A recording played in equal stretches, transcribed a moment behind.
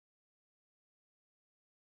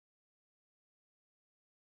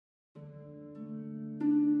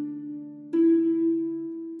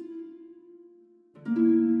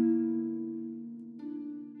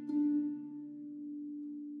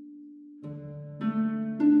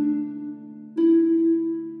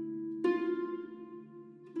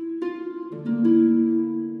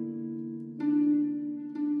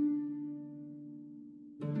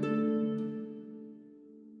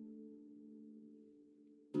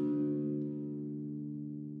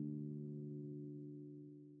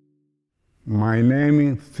My name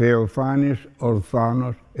is Theofanis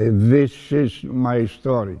Orfanos, and this is my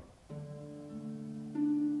story.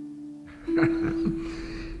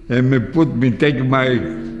 And take my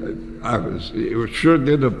shirt,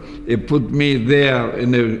 it put me there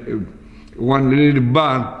in one little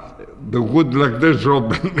barn, the wood like this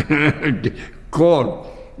open, cold,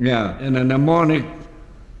 yeah. And in the morning,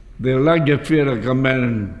 the luggage feeder come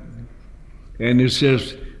in and he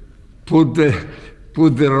says, put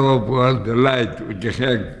the rope on the light with your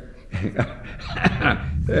hand.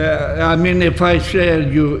 I mean, if I say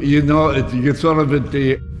you know, you thought of it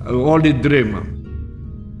the only dream.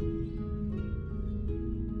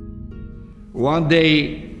 One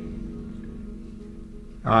day,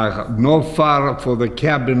 not far from the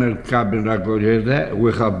cabinet,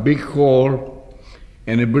 we have big hall,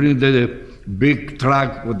 and they bring the big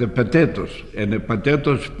truck with the potatoes, and the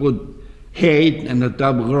potatoes put hay in the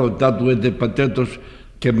top road. That way the potatoes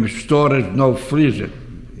can store it, no freezing.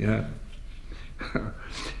 Yeah.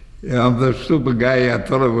 Yeah, I'm the stupid guy. I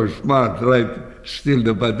thought I was smart, right? Steal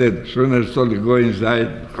the potatoes. Soon I started to go inside,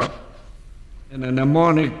 and in the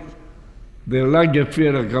morning, the luggage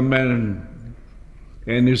feeder come in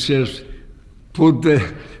and he says, put the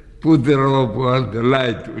rope on the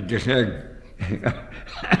light with your hand.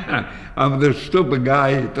 I'm the stupid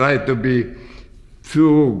guy, tried to be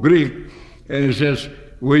too Greek, and he says,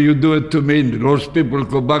 will you do it to me? Those people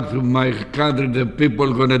go back to my country, the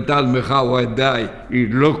people are gonna tell me how I die. He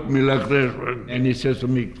looked me like this, and he says to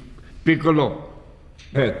me, Piccolo,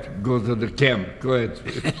 Pet, go to the camp, go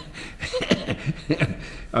ahead.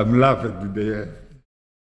 I'm laughing today.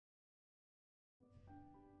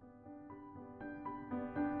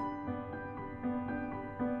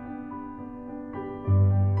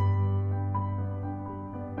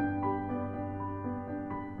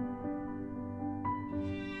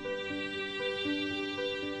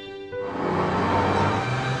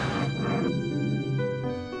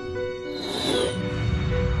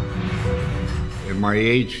 At my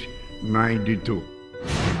age, 92.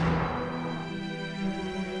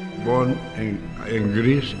 Born in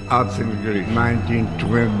Greece, Athens, Greece,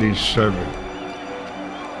 1927.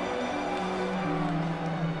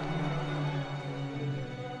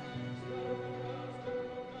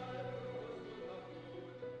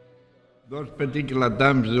 Those particular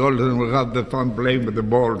times, they always will have the fun playing with the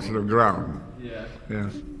balls on the ground. Yeah.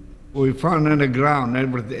 Yeah. We found on the ground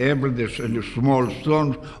every small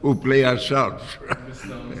stones, we play ourselves. The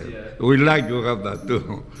stones, yeah. We like to have that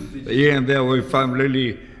too. Here and there we found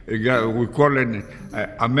really, we call it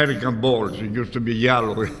American balls. It used to be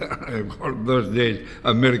yellow. Those days,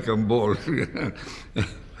 American balls.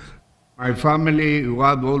 My family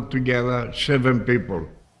was altogether 7 people.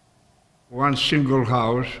 One single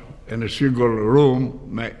house and a single room,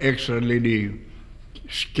 my extra little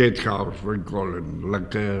skate house, we call it,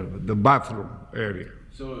 like the bathroom area.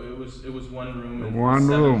 So it was one room and one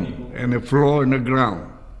 7 room people? And a floor in the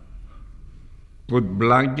ground. Put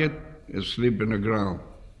blanket and sleep in the ground.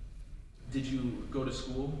 Did you go to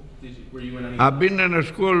school? Were you in any? I've been in a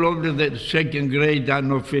school only the 2nd grade. I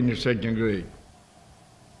not finished 2nd grade.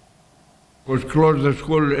 Was closed the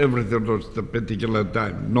school, everything was the particular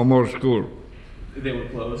time. No more school. They were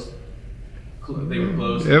closed? They were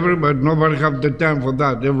closed? Nobody had the time for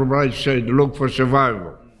that. Everybody said, look for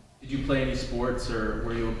survival. Did you play any sports or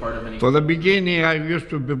were you a part of any? For the beginning, I used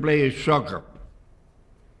to play soccer.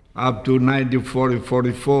 Up to 1940,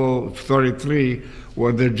 44, 33,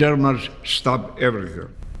 where the Germans stopped everything.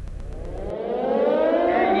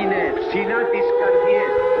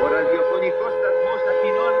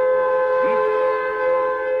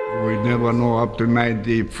 We never know, up to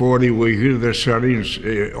 1940, we hear the sirens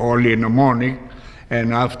early in the morning,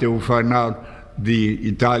 and after we find out the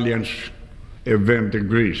Italians went to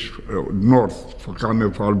Greece, north,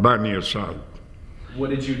 coming from Albania side.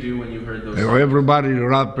 What did you do when you heard those? Everybody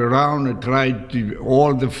wrapped around and tried to,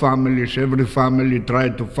 all the families, every family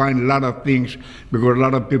tried to find a lot of things, because a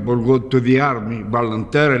lot of people go to the army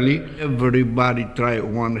voluntarily. Everybody tried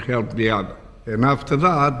one help the other. And after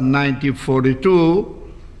that, 1942,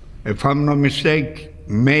 if I'm not mistaken,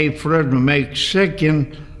 May 1st, May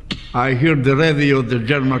 2nd, I hear the radio, the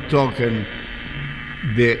German talking,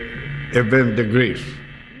 the event in Greece.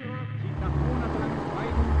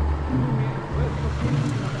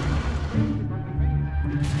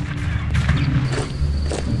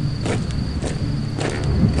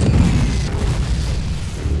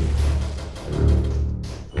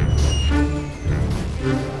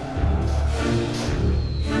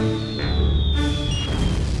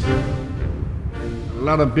 A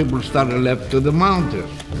lot of people started left to the mountains.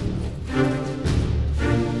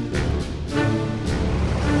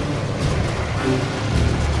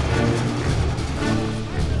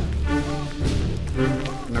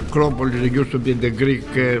 Acropolis, there used to be the Greek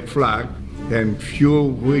flag. And a few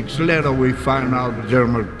weeks later, we find out the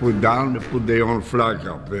Germans they put their own flag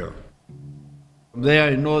up there. There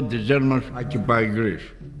I know the Germans occupy Greece.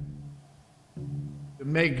 They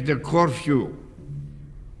make the curfew.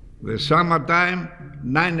 The summertime,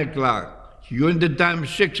 9 o'clock. During the time,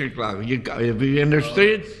 6 o'clock. If you're in the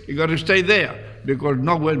street, you got to stay there because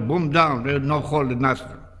nowhere, boom down, there's no holding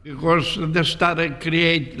nothing. Because they started to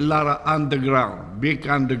create a lot of underground, big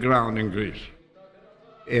underground in Greece.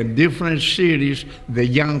 In different cities, the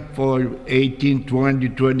young for 18, 20,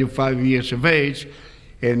 25 years of age,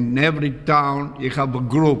 in every town you have a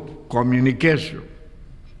group communication.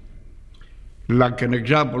 Like an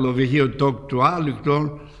example over here, talk to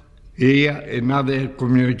Arlington, here another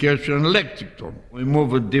communication in Lexington. We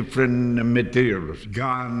move different materials,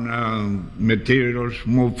 gun materials,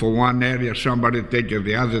 move from one area, somebody take it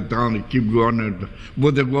the other town, and keep going.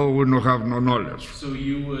 But the go, we don't have no knowledge.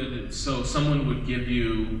 So someone would give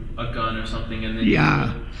you a gun or something, and then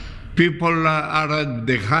yeah. People are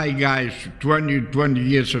the high guys, 20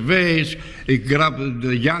 years of age, they grab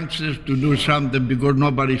the youngsters to do something because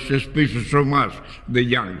nobody's suspicious so much, the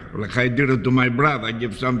young. Like I did it to my brother, I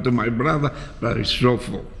give some to my brother, but it's so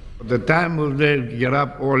full. The time was they get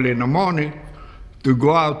up early in the morning to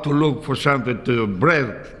go out to look for something to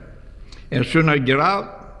bread. As soon as I get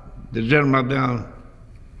out, the German down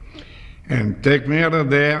and take me out of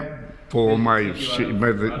there for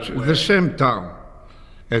the same town.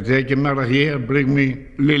 And take him out of here, bring me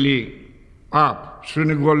Lily up.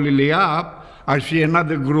 Soon as I go Lily up, I see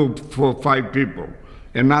another group for 5 people.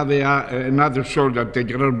 Another soldier take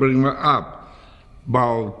her, bring me up.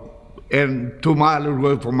 And 2 miles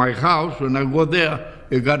away from my house, when I go there,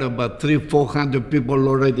 you got about 300-400 people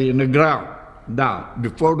already in the ground, down.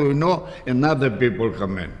 Before we know, another people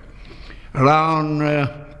come in. Around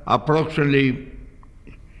approximately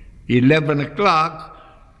 11 o'clock,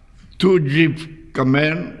 2 jeeps come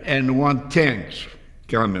in and 1 tanks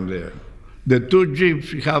come in there. The 2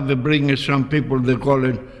 jeeps have bringing some people, they call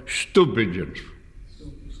it stool pigeons.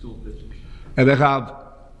 And they have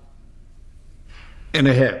in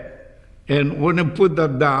the head. And when they put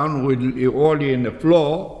that down, with all in the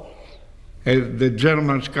floor, and the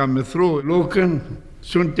Germans coming through, looking,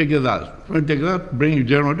 soon take it out. Soon take it out, bring the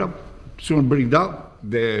German up, soon bring it down.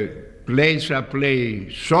 The place I play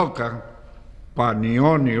soccer,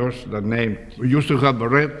 Panionios, the name, we used to have a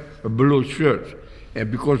red, a blue shirt. And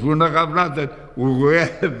because we don't have nothing, we wear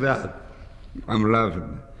that. I'm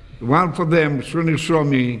laughing. One of them, as soon as he saw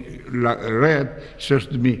me red, says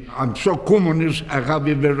to me, I'm so communist, I have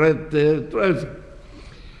even red trouser.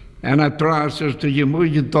 And I try, I says to him, what are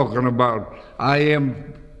you talking about? I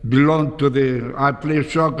play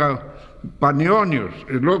soccer, Panionios.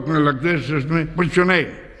 He looked at me like this, says to me, what's your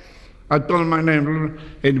name? I told him my name,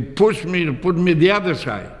 and he pushed me to put me the other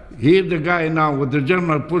side. Here the guy now with the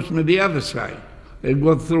German pushed me the other side. They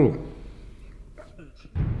go through.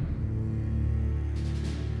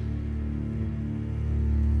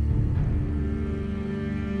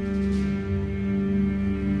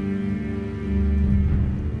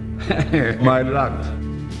 My luck.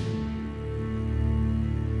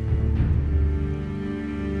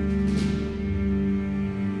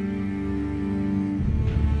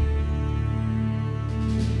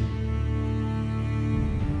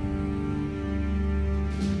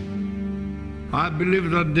 I believe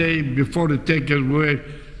that day, before they take us away,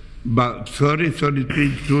 about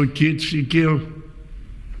 32 kids he killed.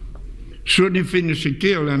 Soon he finished the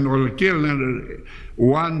kill, and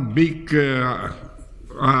one big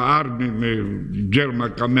army,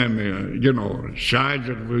 German command,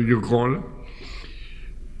 sergeant, what you call it,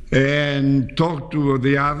 and talked to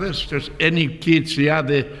the others, just any kids, the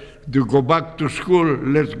other, to go back to school,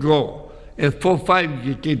 let's go. And 4 or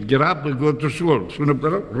 5 kids get up and go to school. Soon as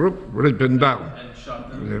rip them down. And shot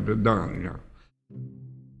them? Rip them down, yeah.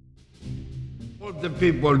 All the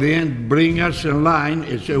people, the end, bring us in line,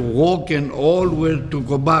 it's walking all the way to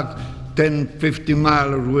go back 10, 50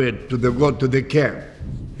 miles away to go to the camp.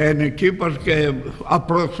 And they keep us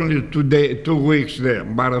approximately 2 weeks there.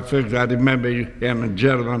 Matter of fact, I remember in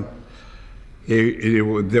German,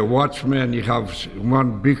 the watchman, he has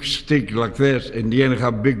one big stick like this, and the end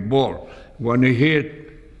have big ball. When he hit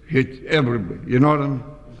everybody. You know what I mean?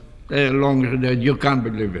 As long as that, you can't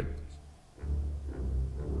believe it.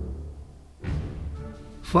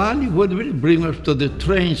 Finally, what will bring us to the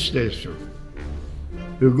train station?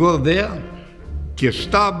 You go there,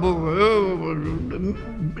 Gestapo, a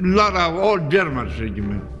lot of old Germans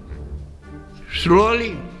regiment.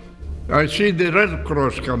 Slowly, I see the Red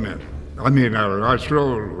Cross come in. I mean, I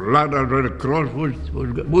saw a lot of Red Cross, we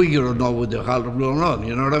don't know what the hell is going on,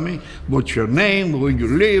 you know what I mean? What's your name, where you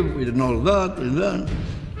live, and all that, and then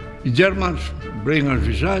the Germans bring us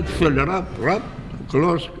inside, fill it up, wrap,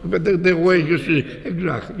 close, but the way you see,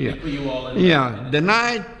 exactly, yeah. Put you all in Yeah, the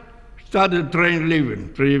night, started train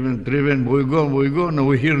leaving, we go, and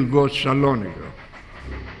we hear go Salonika.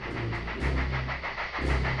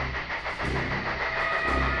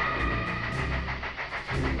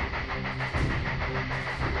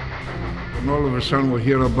 And all of a sudden we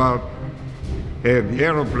hear about an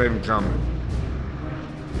aeroplane coming.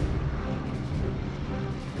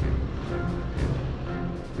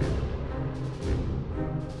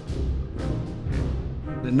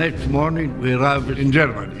 The next morning we arrived in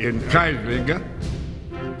Germany, in Kreisliga.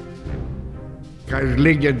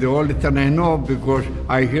 Kreisliga, the only thing I know because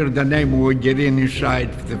I hear the name when we get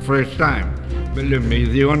inside for the first time. Believe me,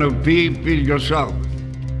 if you want to pee yourself.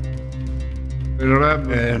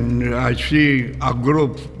 And I see a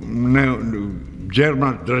group,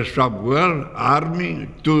 Germans dressed up well, army,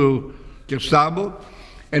 to Gestapo,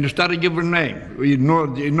 and started giving name.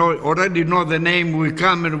 Already know the name we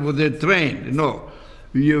coming with the train, you know.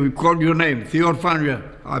 You call your name, Theofanis,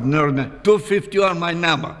 I've never known. 251 my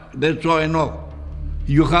number, that's all I know.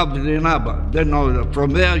 You have the number, then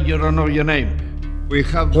from there you don't know your name. We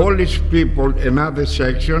have Polish people in another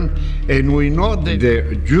section, and we know that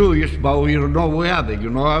they're Jewish, but we don't know where are they. You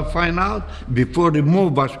know, I find out before they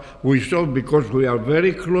move us, we saw, because we are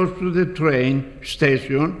very close to the train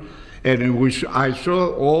station, and I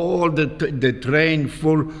saw all the train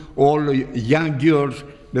full, all the young girls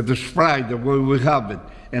that are spread the way we have it.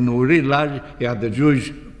 And we realized, yeah, the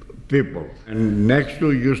Jewish people. And next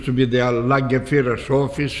to used to be the Lagerführer's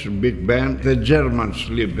office, big band. The Germans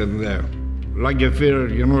live in there. Lagerführer,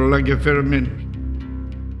 you know what Lagerführer means?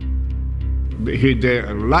 The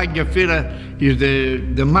Lagerführer is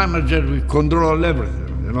the manager who controls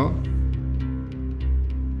everything, you know?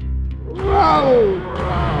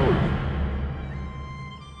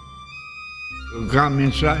 You come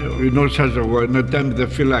inside, you know such a word, no time to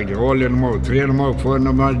feel like it, all in more, 3 and more, 4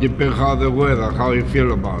 and more, depends how the weather, how you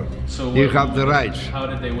feel about it. So you have the rights. How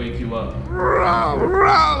did they wake you up?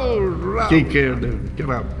 Kick it, get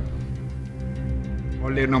up.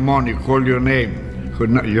 Early in the morning, call your name.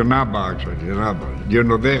 Your number, actually, your number. You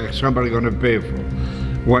know, there's somebody going to pay for.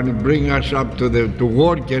 When you bring us up to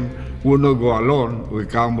working, we don't go alone. We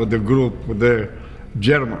come with a group with the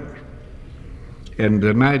Germans. And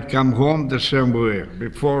the night come home the same way.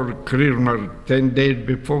 Before Christmas, 10 days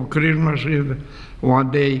before Christmas Eve, one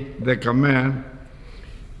day they come in,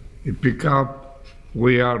 he pick up,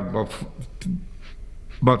 we are about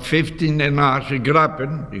 15 and us, he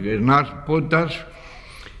grabbing, he not put us,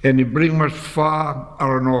 and he bring us far, I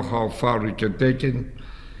don't know how far we can take it.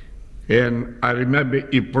 And I remember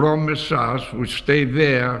he promised us, we stay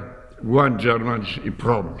there, one German, he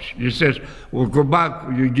promised. He says, we'll go back,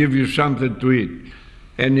 we'll give you something to eat.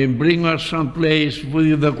 And he bring us someplace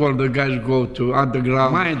where the guys go to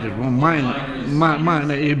underground mine.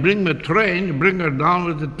 He bring the train, he bring us down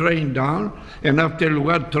with the train down, and after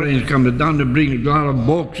what train is coming down, they bring a lot of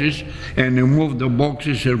boxes, and they move the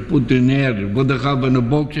boxes and put in the air. What they have in the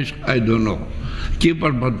boxes, I don't know. Keep us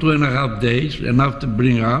about 2.5 days, and after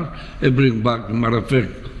bring out, they bring back. Matter of fact,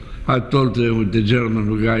 I told the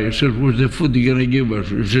German guy, I said, what's the food you're going to give us?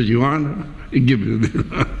 He said, you want it? He give you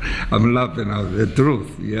the I'm laughing at the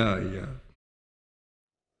truth, yeah.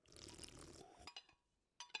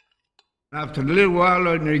 After a little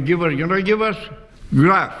while, you give us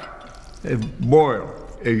grass, boil.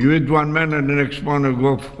 If you eat 1 minute, the next morning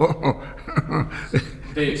go for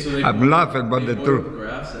I'm laughing about the truth.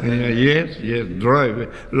 Grass yes, dry,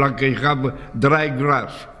 like you have dry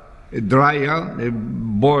grass. Dry out,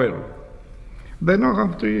 boil. They don't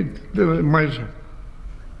have to eat. They don't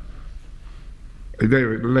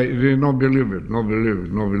believe it, no believe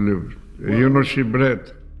it. Well, you know, she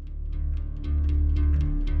bread.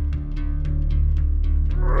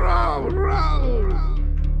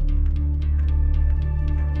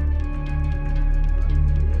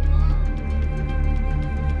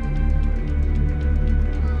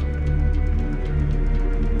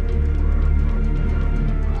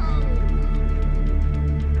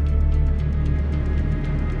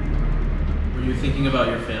 Thinking about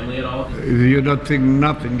your family at all? You don't think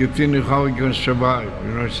nothing. You think how you can survive.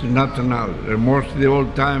 You know, it's nothing else. And most of the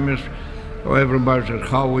old timers, everybody says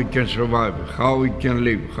how we can survive, how we can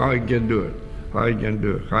live, how I can do it, how I can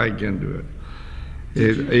do it.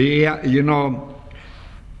 Yeah, you know,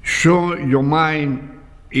 so your mind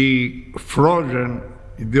is frozen.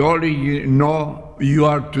 The only you know you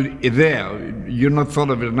are there. You're not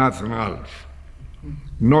thought of it nothing else.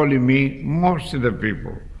 Not only me, most of the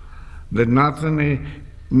people. That nothing,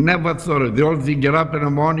 never thought of it. The only thing, get up in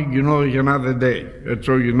the morning, you know it's another day. That's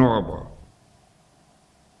all you know about.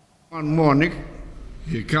 One morning,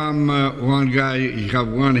 he come, one guy, he have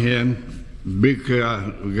one hand, big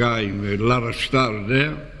guy, with a lot of stars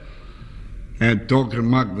there, and talk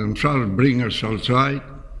among themselves, bring us outside.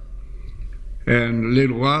 And a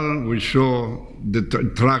little while, we saw the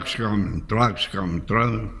trucks coming.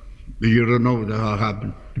 You don't know what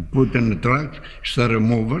happened. They put in the trucks, started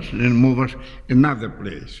move us, then move us another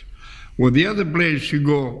place. Well, the other place you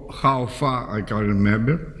go, how far, I can't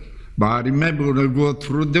remember, but I remember when I go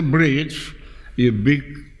through the bridge, a big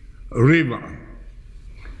river.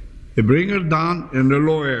 They bring us down in the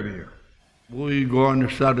low area. We go and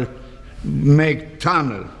start make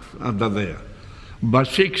tunnels under there. But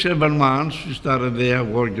 6, 7 months, we started there,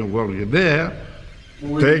 working there.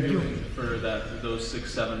 What were you doing for those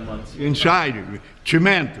 6, 7 months? Inside,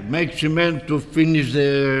 cement, make cement to finish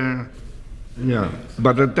the, yeah.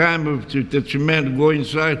 By the time of the cement go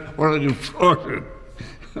inside, already frozen.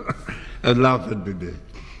 I laughed at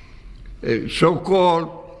it. So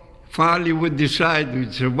cold, finally we decided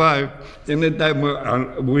we survive. And the time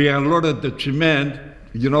we unloaded the cement,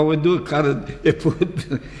 you know, we do cut it, put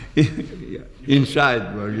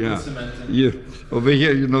inside, well, yeah. Yeah. Over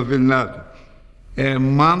here, you know, nothing. A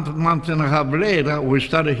month and a half later, we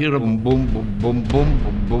started hearing boom, boom, boom, boom,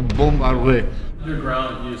 boom, boom, boom, our way.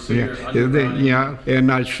 Underground, so yeah. you're underground. Yeah,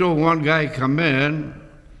 and I saw one guy come in,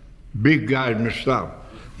 big guy and stuff.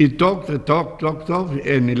 He talked,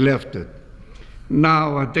 and he left it.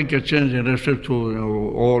 Now I take a chance and I said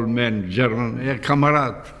to old man, German, hey,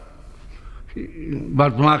 Kamerad,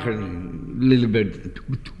 what machen, a little bit,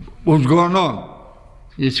 what's going on?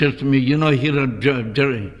 He says to me, you know, here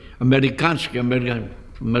in American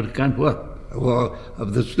what? Well,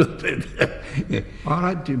 of the stupid. All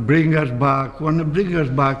right, bring us back. When they bring us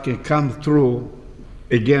back and come through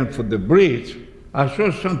again for the bridge, I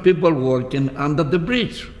saw some people working under the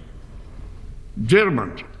bridge.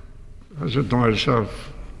 Germans. I said to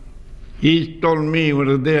myself, he told me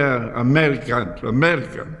when they're American.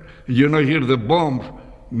 You know, here the bombs,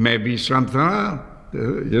 maybe something else,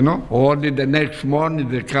 you know. Only the next morning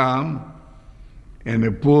they come and they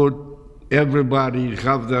put everybody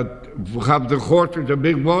have the horses, the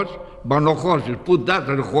big boats, but no horses. Put that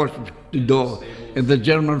on the horses to do. And the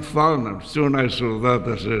Germans found them. Soon I saw that,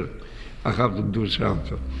 I said, I have to do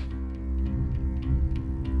something.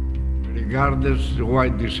 Regardless why I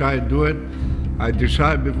decide to do it, I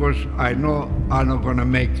decide because I know I'm not going to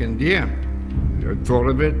make it in the end. I thought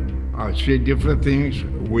of it, I see different things,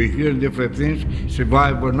 we hear different things.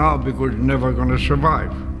 Survive now because you're never going to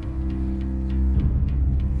survive.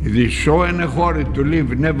 If you're so in a hurry to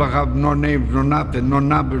live, never have no names, no nothing, no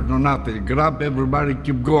numbers, no nothing. Grab everybody,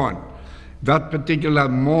 keep going. That particular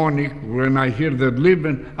morning, when I hear that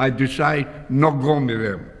living, I decide not go with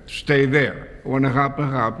them, stay there. When it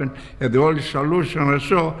happened. And the only solution I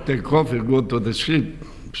saw, take off and go to the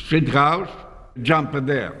street house, jump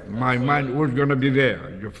there. My mind was going to be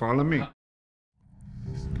there. You follow me?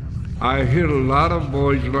 I hear a lot of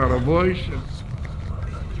voice,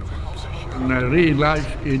 and I realized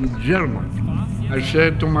in German. I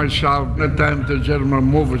said to myself, the time the German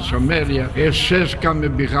move in some area, SS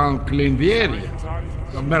coming behind, clean the area.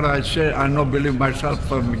 The matter I said, I don't believe myself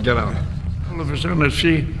for me get out. All of a sudden I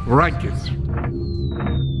see rockets.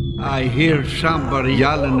 I hear somebody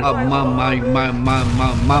yelling, Mom. I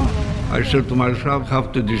said to myself,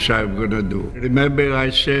 have to decide what I'm gonna do. Remember I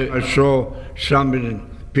saw some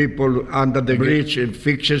people under the bridge and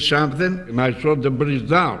fixing something, and I saw the bridge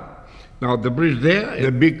down. Now the bridge there,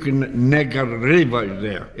 the big Neger River is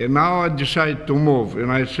there. And now I decided to move,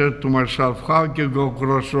 and I said to myself, how can you go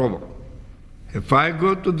cross over? If I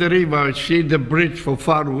go to the river, I see the bridge from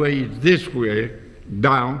far away this way,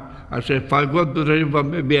 down. I said, if I go to the river,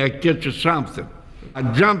 maybe I catch something. I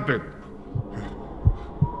jump it.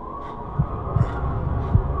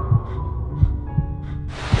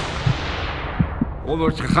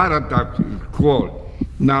 Almost a heart attack call.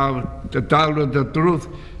 Now, to tell you the truth,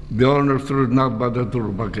 the honest truth, not but the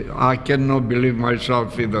truth, but I cannot believe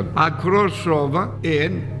myself either. I crossed over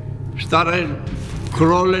and started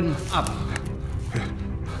crawling up.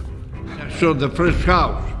 So the first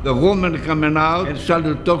house, the woman coming out and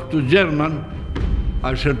started to talk to German.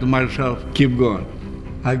 I said to myself, keep going.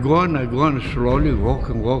 I go on, slowly,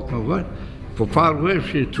 walking. For far away,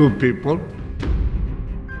 see 2 people.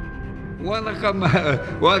 One come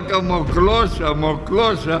more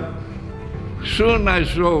closer. Soon I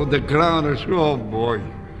saw the crowd, I said, oh boy,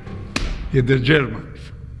 it's the Germans.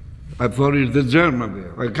 I thought it's the German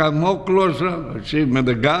there. I come more closer, I see him with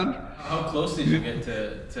the gun. How close did you get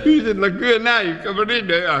to... He said, like you and I, coming in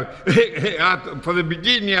there. For the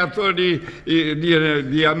beginning, I thought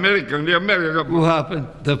the American, what happened?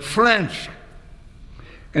 The French.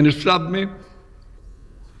 And he stopped me.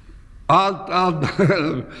 Out.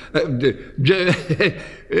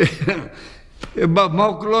 But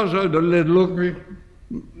more closer, they looked me.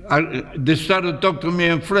 They started to talk to me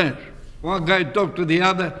in French. One guy talked to the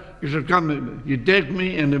other. He said, come, you take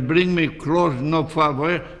me and bring me close, not far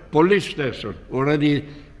away, police station. Already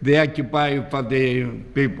they occupy for the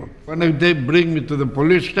people. When they bring me to the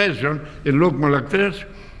police station, he looked me like this.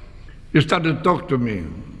 He started to talk to me.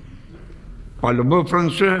 Parlez-vous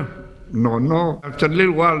français? No. After a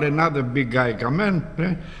little while, another big guy come in.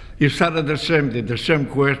 He started the same thing, the same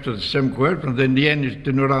question. Then in the end, he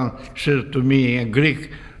turned around, says to me in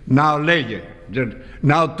Greek, now lege,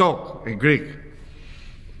 now talk in Greek.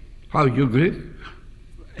 How you Greek?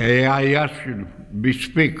 I asked you to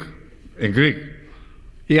speak in Greek.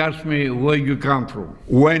 He asked me where you come from,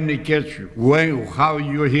 when he catch you, how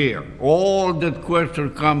you here. All that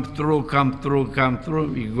question come through.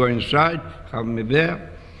 You go inside, have me there,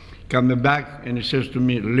 coming back, and he says to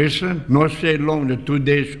me, listen, not stay long, the 2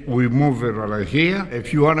 days we move it right here.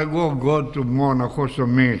 If you want to go to Monaco or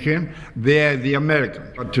München, they're the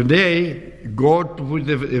Americans. But today, go with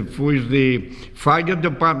the fire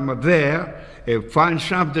department there, find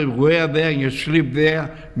something, wear there, and you sleep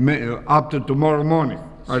there up to tomorrow morning.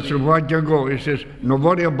 I said, where can you go? He says, no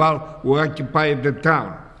worry about, we occupy the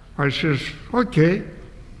town. I says, okay.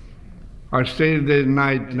 I stayed the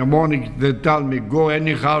night. In the morning, they tell me, go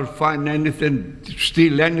any house, find anything,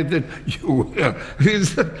 steal anything, you will. He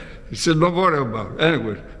said, no worry about it.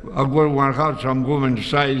 Anyway, I go to one house, I'm going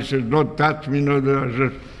inside. He says, don't touch me. No. I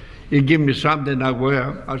said, he give me something I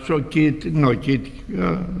wear. I saw with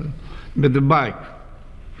the bike.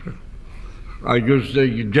 I use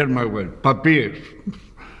the German word, papier.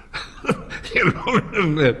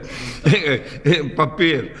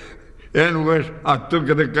 Papier. Anyways, I took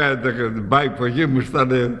the bike for him. We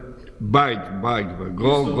started bike,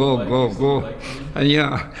 go. And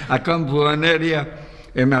yeah, I come to an area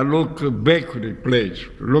and I look backward place.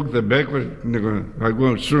 Look the backward, I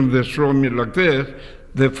go soon they throw me like this.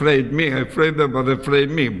 They afraid me, I afraid them, but they afraid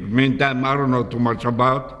me. Meantime, I don't know too much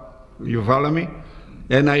about. You follow me?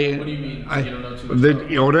 And what do you mean? You don't know too much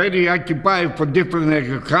they already occupied for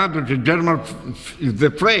different countries. The German is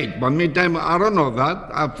afraid, but meantime, I don't know that.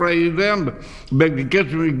 I afraid them. But the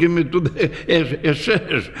kids will give me to the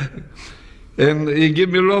SS. And he give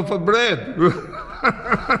me a loaf of bread.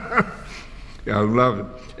 I love it.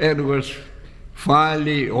 And it was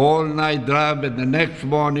finally all night drive, and the next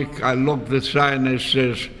morning I looked at the sign and it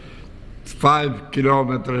says 5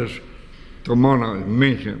 kilometers to Monaco,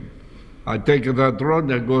 München. I take that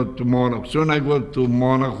road, I go to Monaco. Soon I go to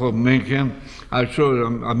Monaco, München. I saw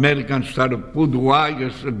Americans started put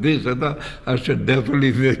wagons, this and that. I said,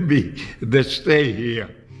 definitely they stay here.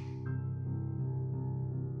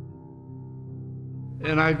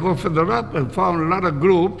 And I go further up and found a lot of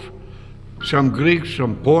groups, some Greeks,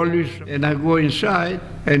 some Polish, and I go inside,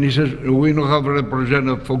 and he says, we don't have a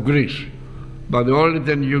representative for Greece. But the only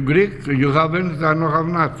thing you Greek, you have anything, I don't have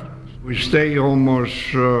nothing. We stay almost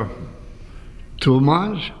 2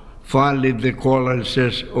 months. Finally, the caller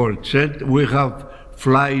says, we have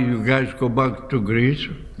fly, you guys go back to Greece,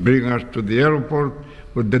 bring us to the airport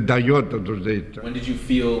with the Toyota today. When did you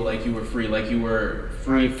feel like you were free, like you were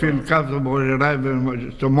free? I feel comfortable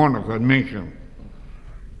arriving to Monaco and München,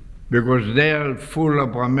 because they are full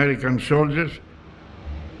of American soldiers.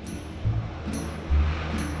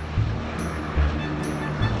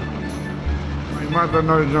 My mother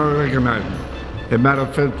doesn't recognize me. As a matter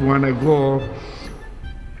of fact, when I go,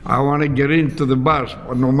 I want to get into the bus,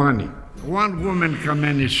 but no money. One woman come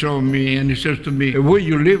in and saw me, and he says to me, where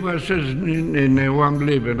you live? I says, in where I'm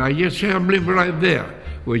living. I just say, I'm living right there.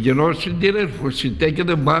 Well, you know, she did it. She take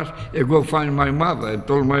the bus and go find my mother. I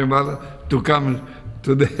told my mother to come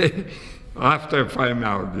today. After I find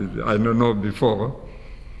out, I don't know before.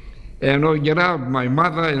 And I get out, my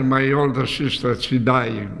mother and my older sister, she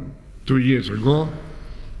died 2 years ago,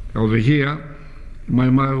 over here. My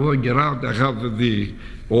mother will get out, I have the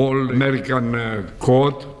old American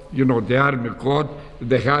coat, you know, the army coat,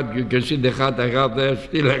 the hat, you can see the hat I have there,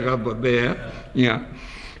 still I have there, yeah.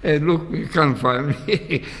 And look, you can't find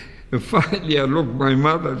me. Finally, I look my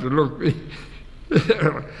mother, she look me.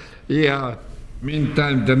 Yeah,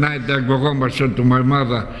 Meantime, the night I go home, I said to my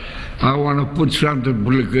mother, I want to put something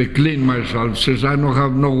to clean myself. Says, I don't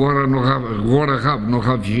have no water, no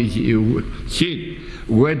have heat.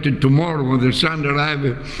 Wait till tomorrow when the sun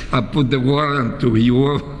arrives, I put the water into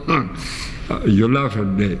you. You laugh at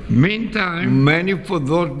me. Meantime, many of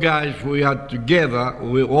those guys we are together,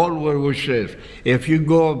 we always says, if you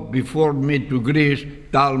go before me to Greece,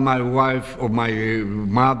 tell my wife or my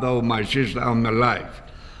mother or my sister I'm alive.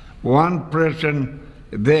 One person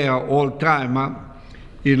there all time,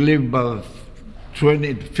 he lived about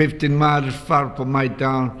 15 miles far from my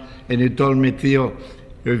town, and he told me, Theo,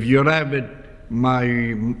 if you arrive at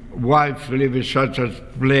my wife lives in such a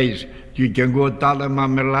place, you can go tell him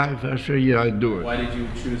I'm alive? I said, yeah, I do it. Why did you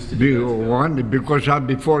choose to do that? One, because I'm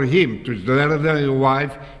before him. To the other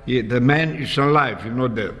wife, the man is alive, you know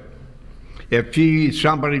that. If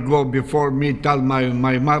somebody go before me, tell my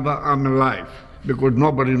mother I'm alive, because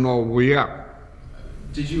nobody knows who we are.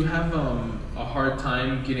 Did you have a hard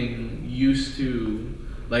time getting used to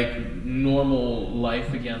like normal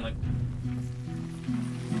life again? Like,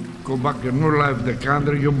 go back to new life, the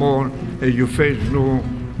country you're born, and you face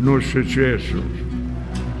new situations.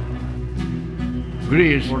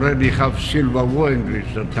 Greece already have Civil War in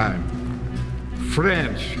Greece at the time.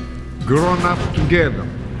 Friends, grown up together,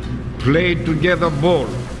 play together ball,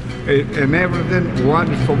 and everything,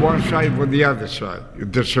 one is for one side, for the other side,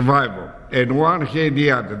 the survival. And one hate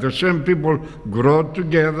the other. The same people grow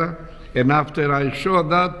together, and after I saw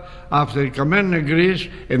that, after I come in Greece,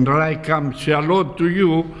 and I come say hello to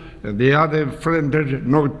you, and the other friend says,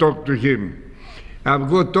 no, talk to him. I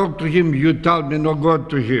go talk to him, you tell me no go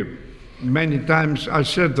to him. Many times I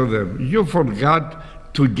said to them, you forgot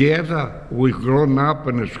together we grown up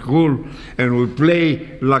in a school and we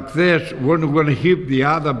play like this, we're not going to hit the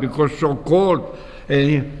other because so cold.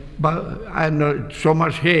 But I know so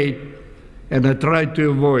much hate, and I try to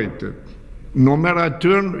avoid it. No matter I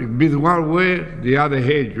turn, be one way, the other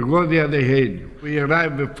hate you. Go the other hate you. We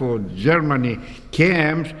arrived before Germany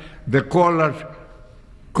camps, they call us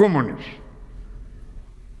communists.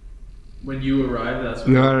 when you arrived, that's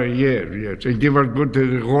when... Yes. They give us good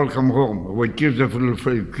to welcome home. We kiss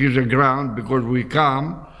the ground because we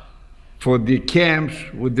come for the camps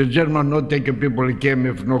with the German not taking people in camp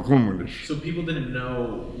if no communists. So people didn't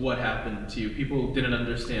know what happened to you? People didn't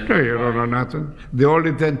understand? No, you don't know nothing. The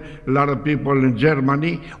only thing, a lot of people in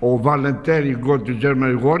Germany or voluntarily go to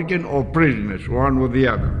Germany working or prisoners, one or the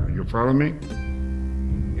other. You follow me?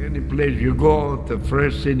 Any place you go, the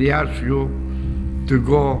first thing they ask you to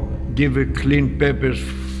go give a clean papers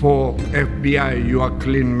for FBI, you are a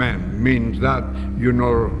clean man. Means that you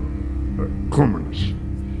know communists.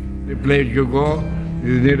 The place you go,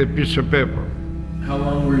 you need a piece of paper. How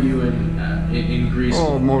long were you in Greece?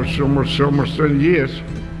 Almost 10 years.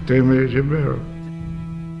 10 years ago.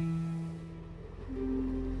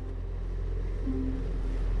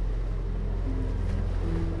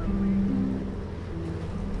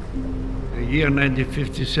 The year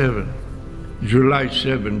 1957, July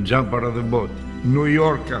 7, jump out of the boat. New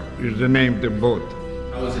Yorker is the name of the boat.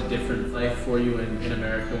 How was it different life for you in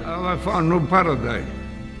America? I found no paradise.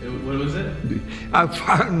 What was it? I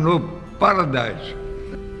found no paradise.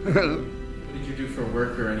 What did you do for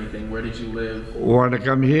work or anything? Where did you live? Want to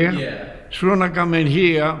come here? Yeah. Soon I come in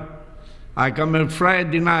here. I come in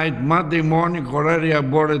Friday night, Monday morning, already I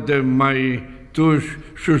bought my 2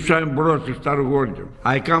 suicide bros to start working.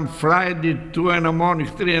 I come Friday, 2 in the morning,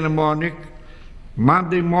 3 in the morning.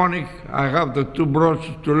 Monday morning, I have the 2 bros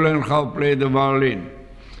to learn how to play the violin,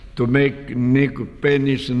 to make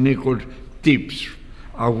pennies and nickel tips.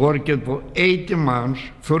 I worked for 80 months,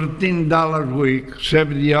 $13 a week,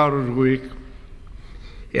 70 hours a week,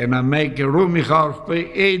 and I make a rooming house, pay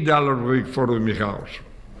 $8 a week for rooming house.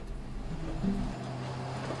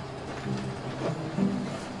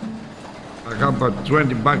 I have about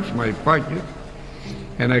 20 bucks in my pocket,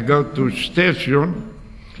 and I go to station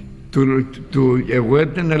to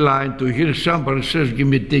wait in the line to hear somebody says, give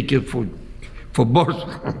me a ticket for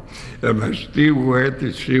Boston. And I still wait.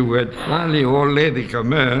 Finally, old lady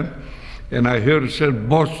come in, and I heard her say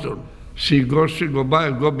Boston. She goes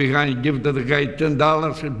by, go behind, give to the guy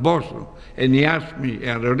 $10, said Boston. And he asked me,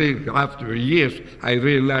 and really, after years, I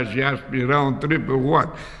realized he asked me round trip or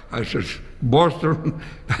what. I said, Boston,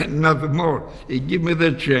 nothing more. He gave me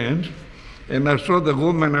the chance, and I saw the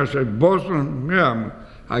woman, I said, Boston? Yeah.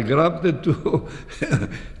 I grabbed the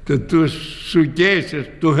 2 suitcases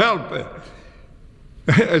to help her.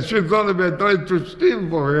 And she called me and tried to steal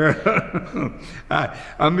for her.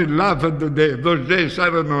 I'm laughing today. Those days I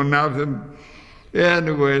don't know nothing.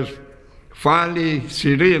 Anyways, finally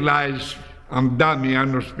she realized I'm dummy, I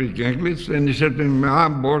don't speak English. And he said to me,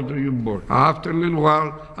 I'm bored, you bored. After a little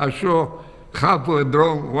while, I saw halfway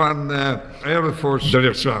drawn one Air Force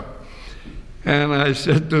dresser. And I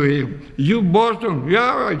said to him, you Boston?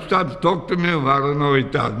 Yeah, he started to talk to me. I don't know, he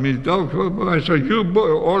told me. I said, you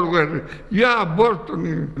always? Yeah,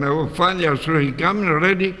 Boston. And finally I saw he coming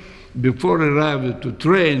ready. Before he arrived to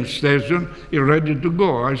train station, he ready to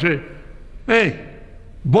go. I said, hey,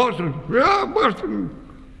 Boston? Yeah, Boston.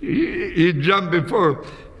 He jumped before.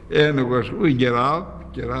 And it was, we get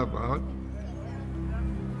out.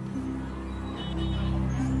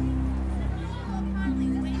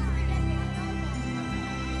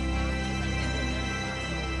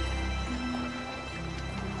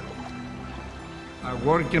 I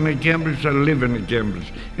work in Cambridge, I live in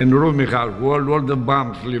Cambridge, in Rumi House, all the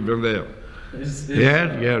bums live in there. Yes.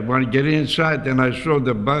 When I get inside and I saw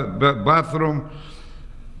the bathroom,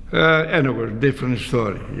 anyway, different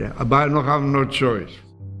story, yeah. But I don't have no choice.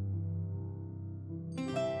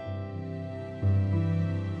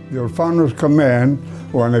 The Orfanos command,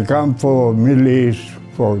 when they come for Middle East,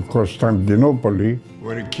 for Constantinople,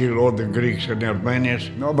 where he killed all the Greeks and Armenians.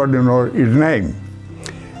 Nobody knows his name.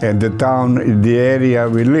 And the town, the area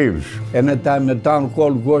we live. Anytime a town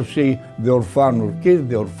called, go see the Orfanos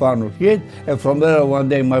kid, and from there one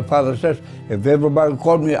day my father says, if everybody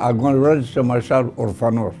called me, I'm going to register myself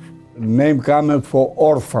Orfanos. Name coming for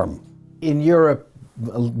orphan. In Europe,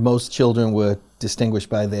 most children were distinguished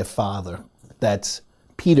by their father. That's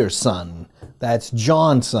Peter's son, that's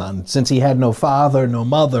John's son. Since he had no father, no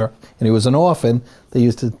mother, and he was an orphan, they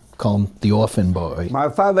used to call him the orphan boy. My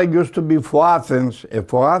father used to be for Athens, and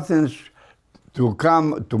for Athens to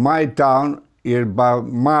come to my town is about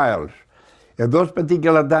miles. At those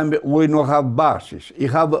particular times, we don't have buses, we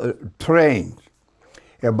have trains.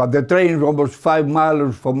 But the train is almost 5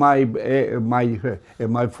 miles for my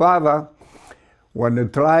father. When he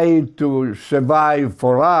tried to survive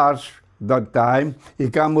for us that time,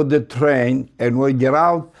 he come with the train, and when he get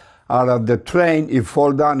out of the train, he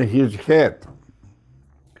fall down his head.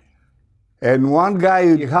 And one guy,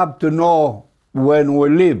 you have to know when we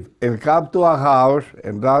live, and come to a house,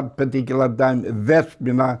 and that particular time,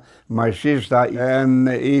 Vespina, my sister, and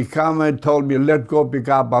he come and told me, let's go pick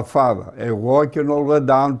up our father. And walking all the way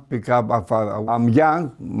down, pick up our father. I'm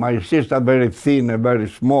young, my sister very thin and very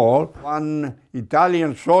small. One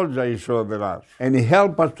Italian soldier he saw with us, and he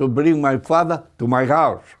helped us to bring my father to my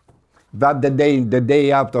house. That the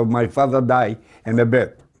day after my father died in the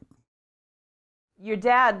bed.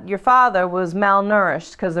 Your father was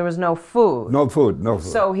malnourished because there was no food. No food.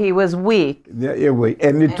 So he was weak. Yeah, weak.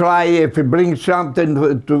 And he try if he brings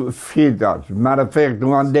something to feed us. Matter of fact,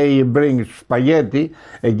 one day he brings spaghetti.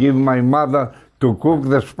 I give my mother to cook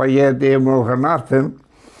the spaghetti and nothing.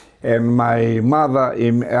 And my mother,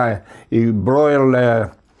 he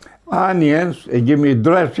broiled onions and give me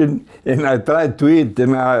dressing, and I tried to eat,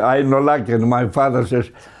 and I don't like it. My father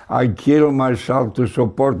says, I kill myself to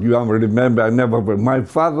support you. I remember, my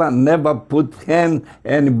father never put hand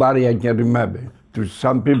anybody I can remember. To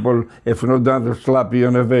some people, if not done, to slap you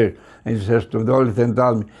on the face. And he says to the only thing,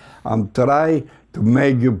 tell me, I'm trying to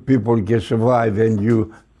make you people can survive, and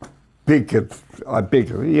you pick it. I pick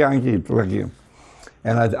it, young kid like him.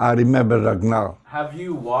 And I remember that now. Have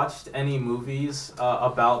you watched any movies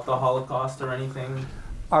about the Holocaust or anything?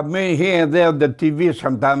 I mean, here and there on the TV,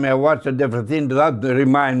 sometimes I watch a different thing. That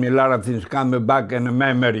remind me a lot of things coming back in the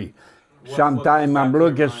memory. Sometimes I'm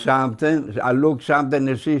looking at something, I look something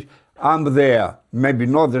and see, I'm there. Maybe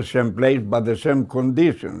not the same place, but the same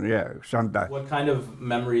condition, yeah, sometimes. What kind of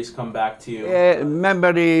memories come back to you?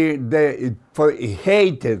 Memory, they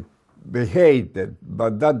hated,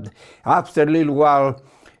 but that after a little while,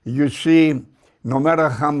 you see, no matter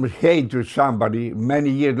how much hate to somebody, many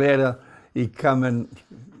years later, it come and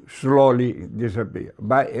slowly disappear.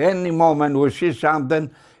 By any moment we see something,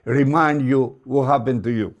 remind you what happened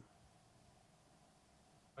to you.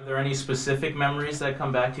 Are there any specific memories that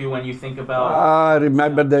come back to you when you think about? I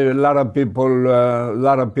remember that a lot of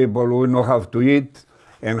people who know how to eat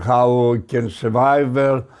and how can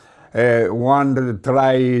survive. One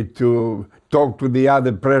try to talk to the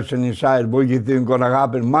other person inside, what do you think is going to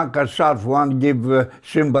happen? Mark yourself, one give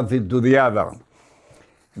sympathy to the other.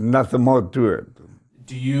 Nothing more to it.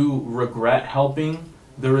 Do you regret helping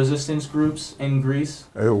the resistance groups in Greece?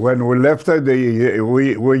 When we left it,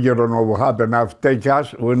 we don't know what happened. After take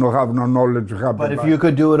us, we don't have no knowledge what happened. But if you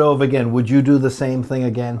could do it over again, would you do the same thing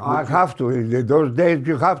again? I have to. In those days,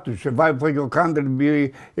 you have to survive for your country, to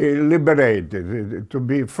be liberated, to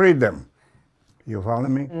be freedom. You follow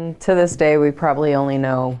me? And to this day, we probably only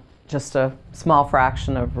know just a small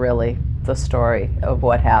fraction of really the story of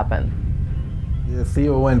what happened. Yeah,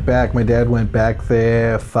 Theo went back, my dad went back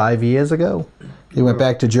there 5 years ago. He went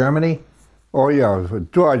back to Germany. Oh yeah,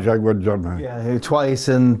 twice I went to Germany. Yeah, twice,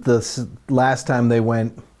 and the last time they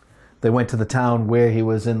went to the town where he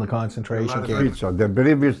was in the concentration camp. Pizza. The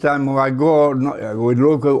previous time I go, we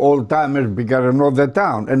look at old timers because I know the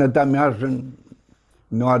town. Anytime I ask them,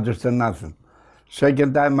 no understand nothing.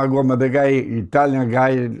 Second time I go with the guy, Italian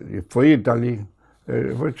guy for Italy.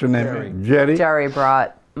 What's your name? Jerry. Jerry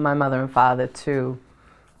brought my mother and father to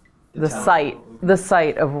the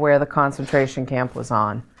site of where the concentration camp was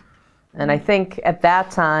on. And I think at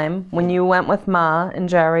that time, when you went with Ma and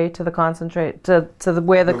Jerry to the where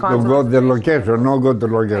the concentration... Go to the location, no go to the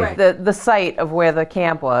location. Right. The site of where the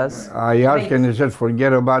camp was. I asked and he said,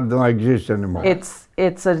 forget about it, don't exist anymore. It's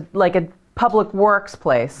like a public works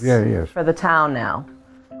place for the town now.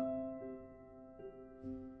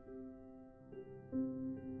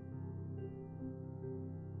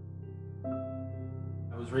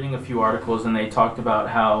 I was reading a few articles and they talked about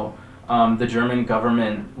how the German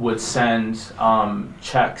government would send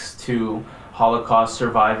checks to Holocaust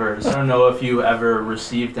survivors. I don't know if you ever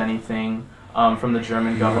received anything from the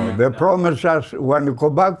German government. They promised us when you go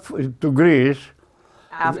back to Greece.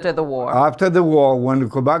 After the war. After the war, when you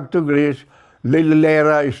go back to Greece, little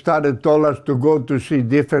later he told us to go to see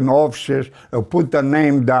different offices, put a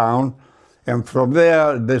name down, and from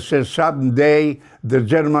there they said someday the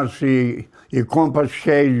Germans he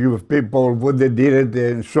compensates you people what they did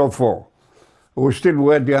it and so forth. We're still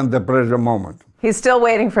waiting on the present moment. He's still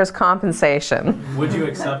waiting for his compensation. Would you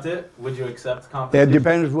accept it? Would you accept compensation? It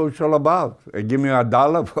depends what it's all about. Give me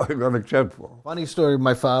 $1, I'm going to accept for. Funny story,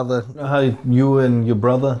 my father, how you and your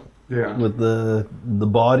brother, with the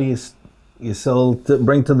bodies, you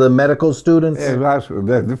bring to the medical students? Yeah,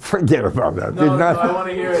 forget about that. No, I want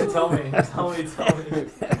to hear it. Tell me. Tell me.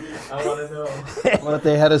 I want to know. What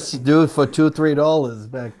they had us do for $2, $3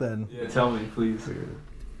 back then. Yeah, tell me, please.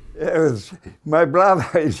 Yes, my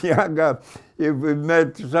brother is younger. If we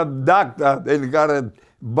met some doctor, they got a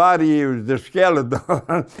body with the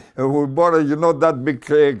skeleton, and we bought it, you know, that big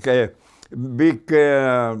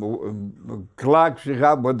clocks you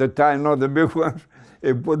have at the time, not the big ones.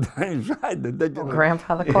 And put that inside.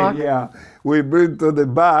 Grandfather clock? Yeah. We bring to the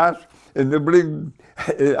bus, and they bring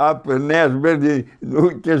up a nest, ready,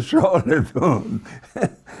 we can show it on.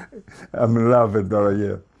 I'm laughing though,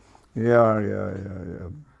 yeah.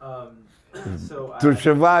 To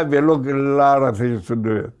survive, we look at a lot of things to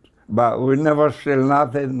do it. But we never sell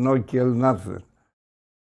nothing, no kill nothing.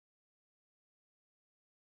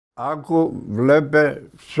 Aku vlepe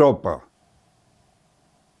sopa.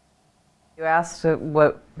 You asked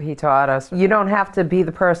what he taught us. You don't have to be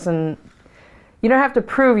the person, you don't have to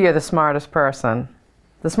prove you're the smartest person.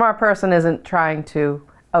 The smart person isn't trying to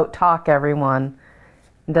out-talk everyone.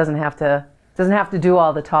 It doesn't have to do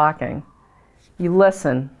all the talking. You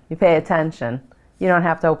listen, you pay attention. You don't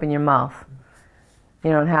have to open your mouth.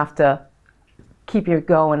 You don't have to keep you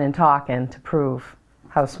going and talking to prove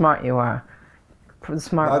how smart you are. That's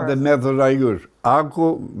the method I use.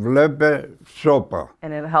 Aku vlepe sopa.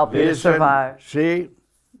 And it'll help you to survive. See,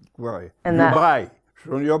 why? And you buy.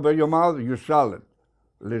 So you open your mouth, you sell it.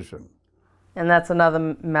 Listen. And that's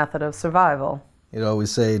another method of survival. You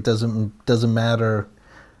always say it doesn't matter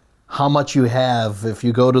how much you have. If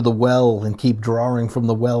you go to the well and keep drawing from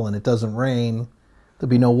the well and it doesn't rain, there'll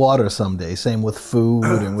be no water someday. Same with food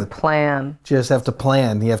and with plan. You just have to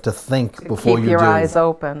plan. You have to think before you do. Keep your eyes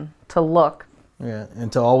open, to look. Yeah,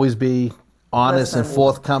 and to always be honest and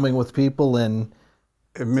forthcoming with people, and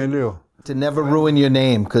Emilio, to never ruin your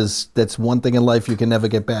name, because that's one thing in life you can never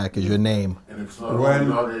get back, is your name. And it's not only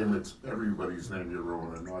your name, it's everybody's name you're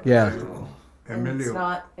ruining. And it's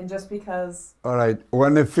not, and just because... All right,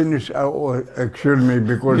 when I finish, excuse me,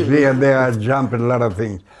 because here they are jumping a lot of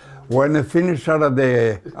things. When I finish out of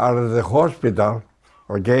the hospital,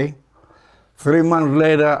 okay, 3 months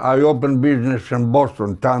later, I opened business in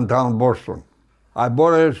Boston, downtown Boston. I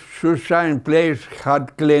bought a shoe shine place,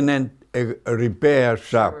 hot cleaning, a repair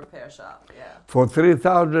shop. For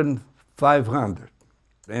 $3,500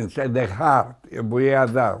 inside the heart, we are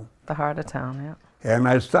down. The heart of town, yeah. And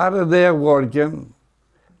I started there working,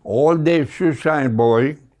 all day shoe shine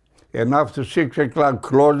boy, and after 6 o'clock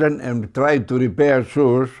closing and trying to repair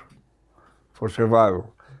shoes for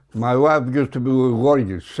survival. My wife used to be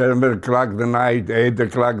working 7 o'clock the night, 8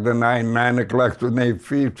 o'clock the night, 9 o'clock to make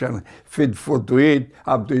fish and feed food to eat,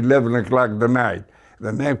 up to 11 o'clock the night.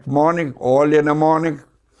 The next morning, early in the morning,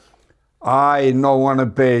 I don't want to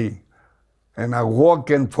pay. And I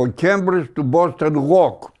walking from Cambridge to Boston,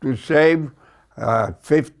 walk to save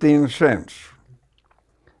 15 cents.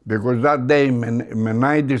 Because that day,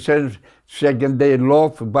 90 cents, second day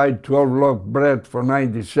loaf, buy 12 loaf bread for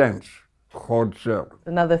 90 cents, hot serve.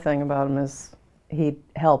 Another thing about him is he'd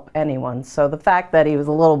help anyone. So the fact that he was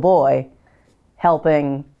a little boy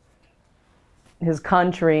helping his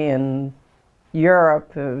country and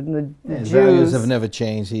Europe, the His Jews. values have never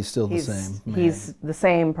changed. He's still the same. Man. He's the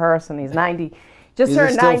same person. He's 90. Just He's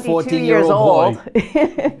turned still 92 years 14-year-old old.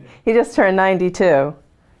 boy. He just turned 92,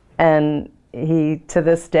 and he, to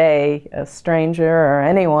this day, a stranger or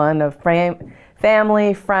anyone, a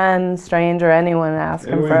family, friend, stranger, anyone ask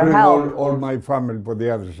him for help. All my family for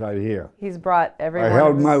the other side here. He's brought everyone. I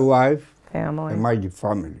help my wife family and my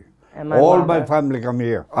family. and my All mother. my family come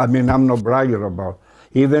here. I mean, I'm not bragging about.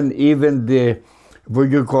 Even the,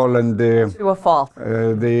 what you call it, To a fault.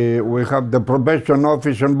 we have the probation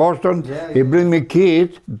office in Boston. Yeah, He bring me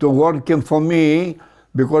kids to working for me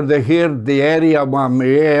because they hear the area where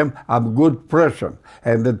I am, I'm a good person.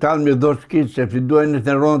 And they tell me, those kids, if you do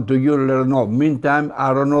anything wrong to you, let them know. Meantime,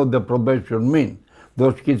 I don't know the probation mean.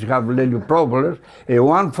 Those kids have little problems. And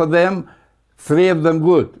one for them, 3 of them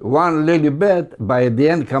good. One little bad, by the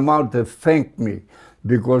end come out and thank me.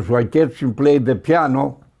 Because I catch him play the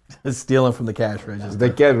piano, Stealing from the cash register. the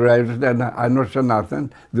cash register, and I don't say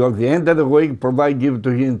nothing. At the end of the week, provide give to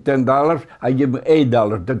him $10, I give him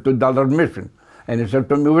 $8, the $2 missing. And he said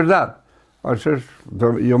to me, what's that? I says,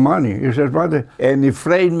 your money. He says, what? And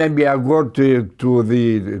afraid maybe I go to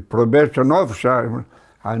the probation officer.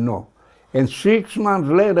 I know. And 6 months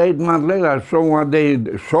later, 8 months later, I saw one day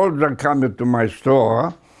a soldier coming to my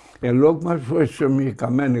store and looked my face to me,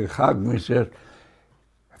 come in and hug me, says,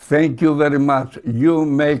 thank you very much. You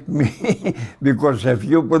make me, because if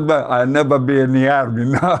you put my, I'll never be in the army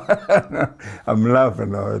now. I'm laughing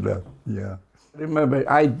about that, yeah. Remember,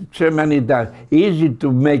 I say many times, easy to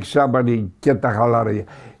make somebody get the hell out of here.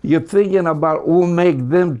 You're thinking about who make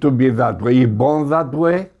them to be that way. You born that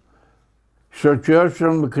way?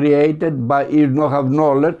 Situation created by you don't have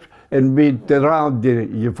knowledge and be around it.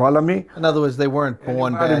 You follow me? In other words, they weren't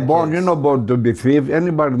born bad Born, kids. you're not born to be thief.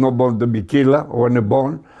 Anybody not born to be killer when they're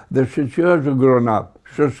born. The situation grown up.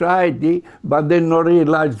 Society, but they not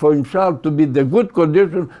realize for himself to be the good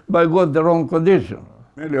condition, but got the wrong condition.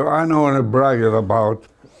 Emilio, I don't want to brag about.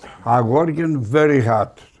 I'm working very hard.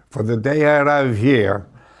 For the day I arrived here,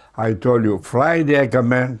 I told you, Friday I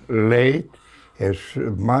come in late. It's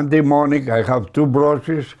Monday morning, I have 2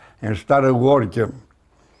 brushes and started working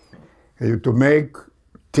to make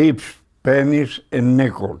tips, pennies, and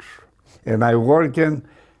nickels. And I working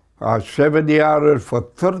 70 hours for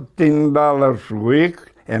 $13 a week,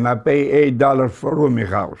 and I pay $8 for rooming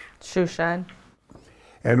house. Shoe shine.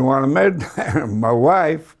 And when I met my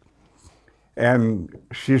wife, and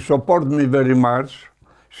she supported me very much,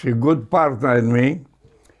 she good partner in me,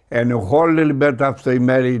 and a whole little bit after I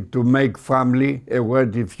married to make family, I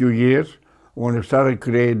waited a few years, when I started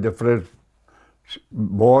create the first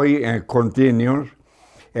boy and continues.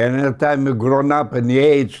 And at the time I grown up in the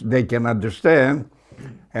age they can understand,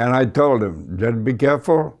 and I told them, just be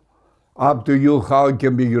careful, up to you how you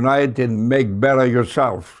can be united and make better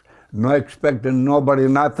yourself. No expecting nobody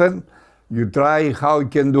nothing, you try how you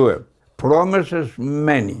can do it. Promises,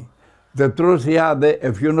 many. The truth is,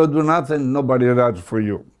 if you don't do nothing, nobody does for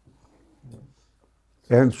you.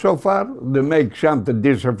 And so far, they make something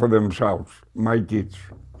decent for themselves, my kids.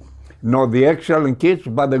 Not the excellent kids,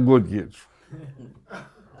 but the good kids.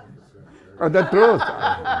 The truth.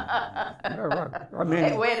 I mean,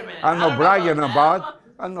 Hey, wait a minute. I'm not bragging about.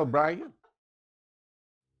 I'm not bragging.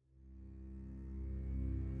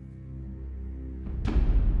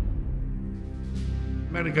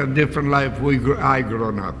 America, different life I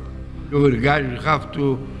grown up. You guys have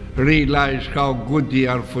to realize how good they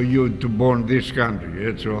are for you to born this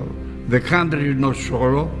country, that's all. The country is not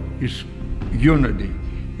solo, it's unity.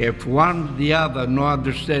 If one the other no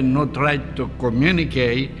understand, no try to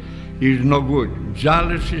communicate, is no good.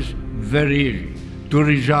 Jealousy is very easy. To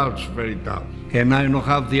results very tough. And I don't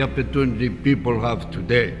have the opportunity people have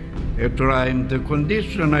today. After I'm the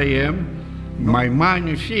condition I am, my mind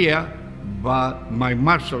is here, but my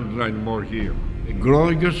muscles are more here. Grow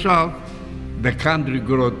yourself, the country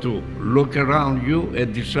grow too. Look around you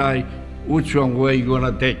and decide which one way you're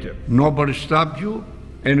gonna take it. Nobody stop you,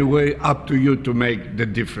 anyway, up to you to make the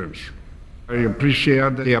difference. I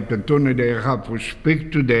appreciate the opportunity I have to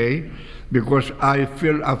speak today because I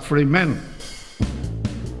feel a free man.